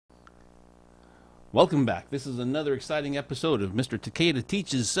Welcome back. This is another exciting episode of Mr. Takeda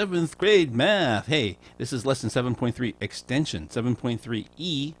Teaches 7th grade math. Hey, this is lesson 7.3 extension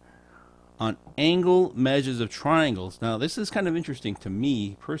 7.3e on angle measures of triangles. Now, this is kind of interesting to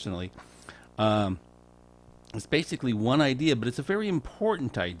me personally. It's basically one idea, but it's a very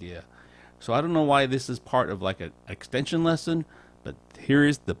important idea. So I don't know why this is part of like an extension lesson, but here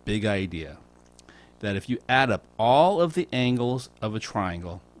is the big idea. That if you add up all of the angles of a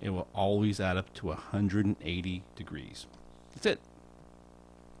triangle, it will always add up to 180 degrees. That's it.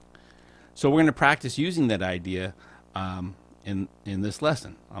 So we're going to practice using that idea in this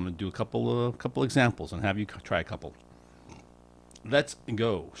lesson. I'm going to do a couple examples and have you try a couple. Let's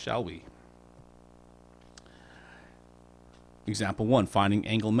go, shall we? Example 1, finding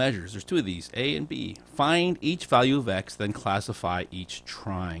angle measures. There's two of these, A and B. Find each value of x, then classify each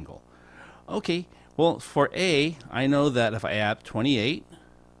triangle. Okay, well, for A, I know that if I add 28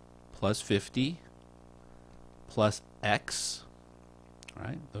 plus 50 plus x,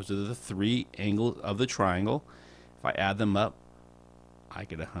 right? Those are the three angles of the triangle. If I add them up, I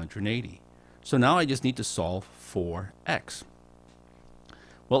get 180. So now I just need to solve for x.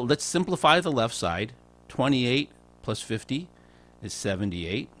 Well, let's simplify the left side. 28 plus 50 is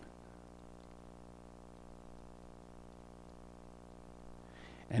 78.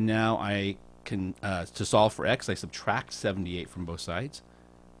 And now I can, to solve for x, I subtract 78 from both sides.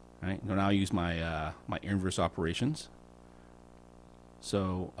 Right? Now I use my my inverse operations.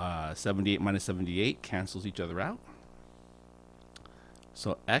 So 78 minus 78 cancels each other out.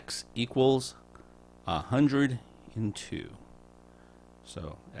 So x equals 102.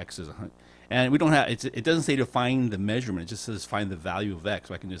 So x is 100. And we don't have, it doesn't say to find the measurement, it just says find the value of x.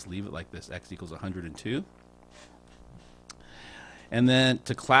 So I can just leave it like this, x equals 102. And then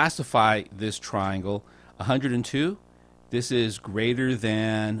to classify this triangle, 102, this is greater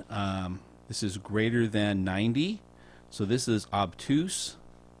than 90. So this is obtuse.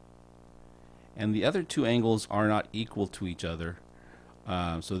 And the other two angles are not equal to each other.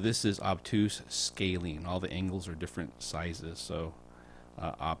 So this is obtuse scalene. All the angles are different sizes. So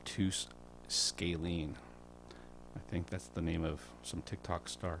obtuse scalene. I think that's the name of some TikTok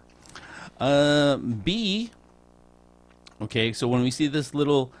star. B. Okay, so when we see this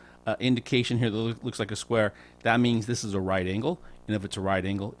little indication here that looks like a square, that means this is a right angle. And if it's a right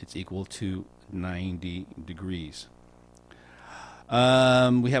angle, it's equal to 90 degrees.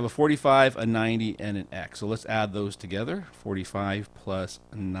 We have a 45, a 90, and an x. So let's add those together. 45 plus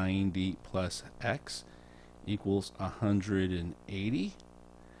 90 plus x equals 180.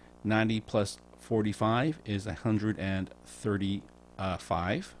 90 plus 45 is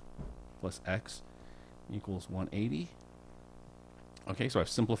 135 plus x equals 180. Okay, so I've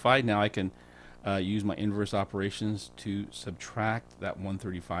simplified. Now I can use my inverse operations to subtract that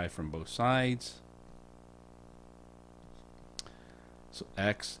 135 from both sides. So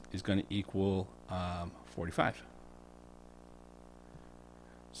x is going to equal 45.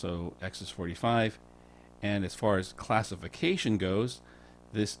 So x is 45. And as far as classification goes,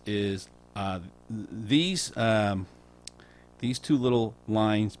 this is these two little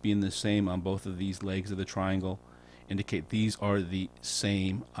lines being the same on both of these legs of the triangle indicate these are the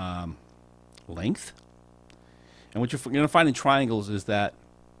same length. And what you're going to find in triangles is that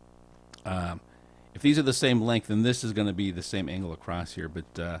if these are the same length, then this is going to be the same angle across here, but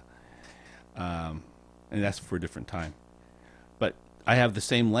and that's for a different time. But I have the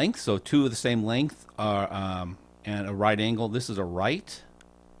same length, so two of the same length are and a right angle. This is a right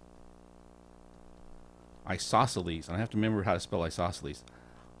isosceles. I have to remember how to spell isosceles.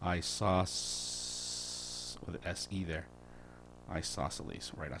 With an S-E there.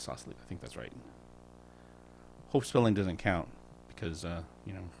 Isosceles. Right, isosceles. I think that's right. Hope spelling doesn't count because,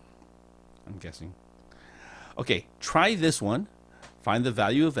 you know, I'm guessing. Okay, try this one. Find the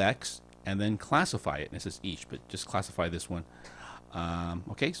value of x and then classify it. And it says each, but just classify this one.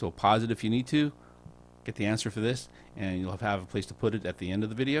 Okay, so pause it if you need to. Get the answer for this, and you'll have a place to put it at the end of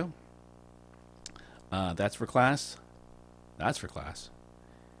the video. That's for class. That's for class.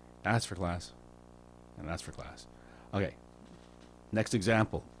 That's for class. And that's for class. Okay. Next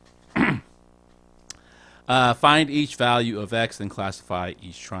example. Find each value of x, then classify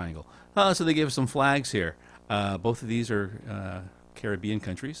each triangle. So they gave us some flags here. Both of these are Caribbean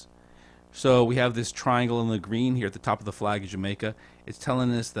countries. So we have this triangle in the green here at the top of the flag of Jamaica. It's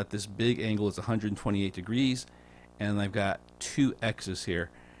telling us that this big angle is 128 degrees, and I've got two x's here.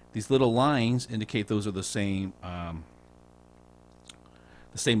 These little lines indicate those are the same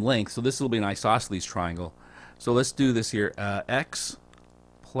length. So this will be an isosceles triangle. So let's do this here. X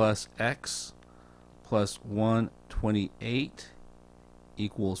plus 128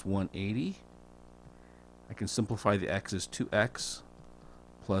 equals 180. I can simplify the x as 2x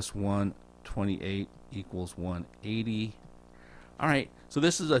plus 128 equals 180. All right, so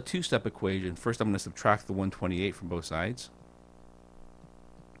this is a two-step equation. First, I'm going to subtract the 128 from both sides.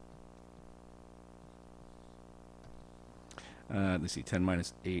 Let's see, 10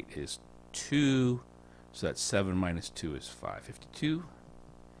 minus 8 is 2, so that's 7 minus 2 is 5. 52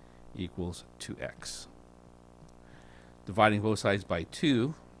 equals 2x. Dividing both sides by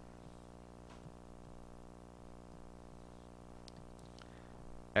 2,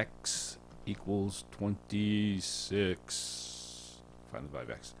 x equals 26. Find the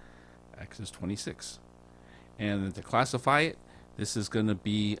 5x. X is 26. And then to classify it, this is going to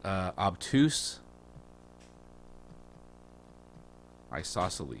be obtuse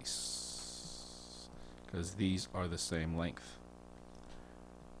isosceles, because these are the same length.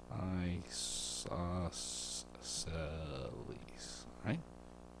 Isosceles. Right?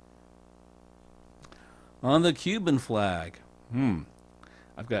 On the Cuban flag,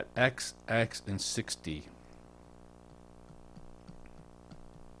 I've got X, X, and 60.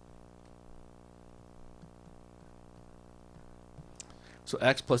 So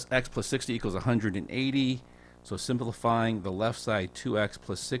X plus 60 equals 180. So simplifying the left side, 2x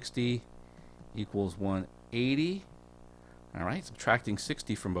plus 60 equals 180. All right, subtracting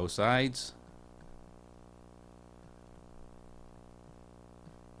 60 from both sides.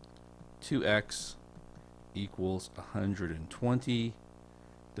 2x equals 120.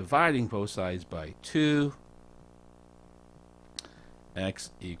 Dividing both sides by 2,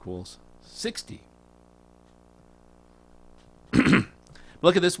 x equals 60.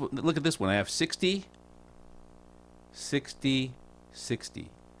 Look at this. Look at this one. I have 60, 60, 60.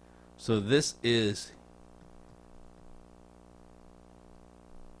 So this is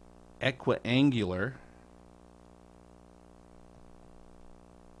equiangular,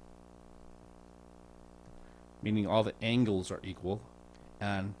 meaning all the angles are equal,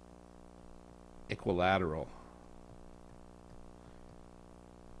 and equilateral,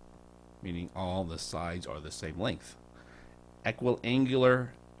 meaning all the sides are the same length. Equiangular,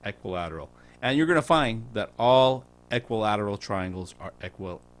 equilateral. And you're going to find that all equilateral triangles are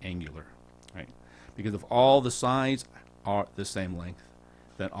equiangular, right? Because if all the sides are the same length,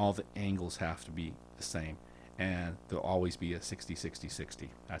 then all the angles have to be the same. And there'll always be a 60, 60, 60.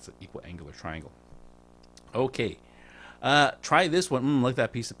 That's an equiangular triangle. Okay. Try this one. Look at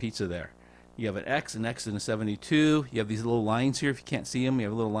that piece of pizza there. You have an X, and a 72. You have these little lines here. If you can't see them, you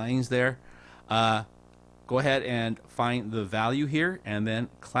have little lines there. Go ahead and find the value here and then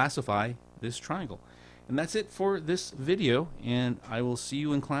classify this triangle. And that's it for this video, and I will see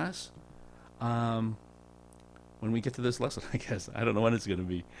you in class when we get to this lesson, I guess. I don't know when it's going to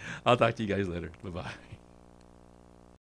be. I'll talk to you guys later. Bye-bye.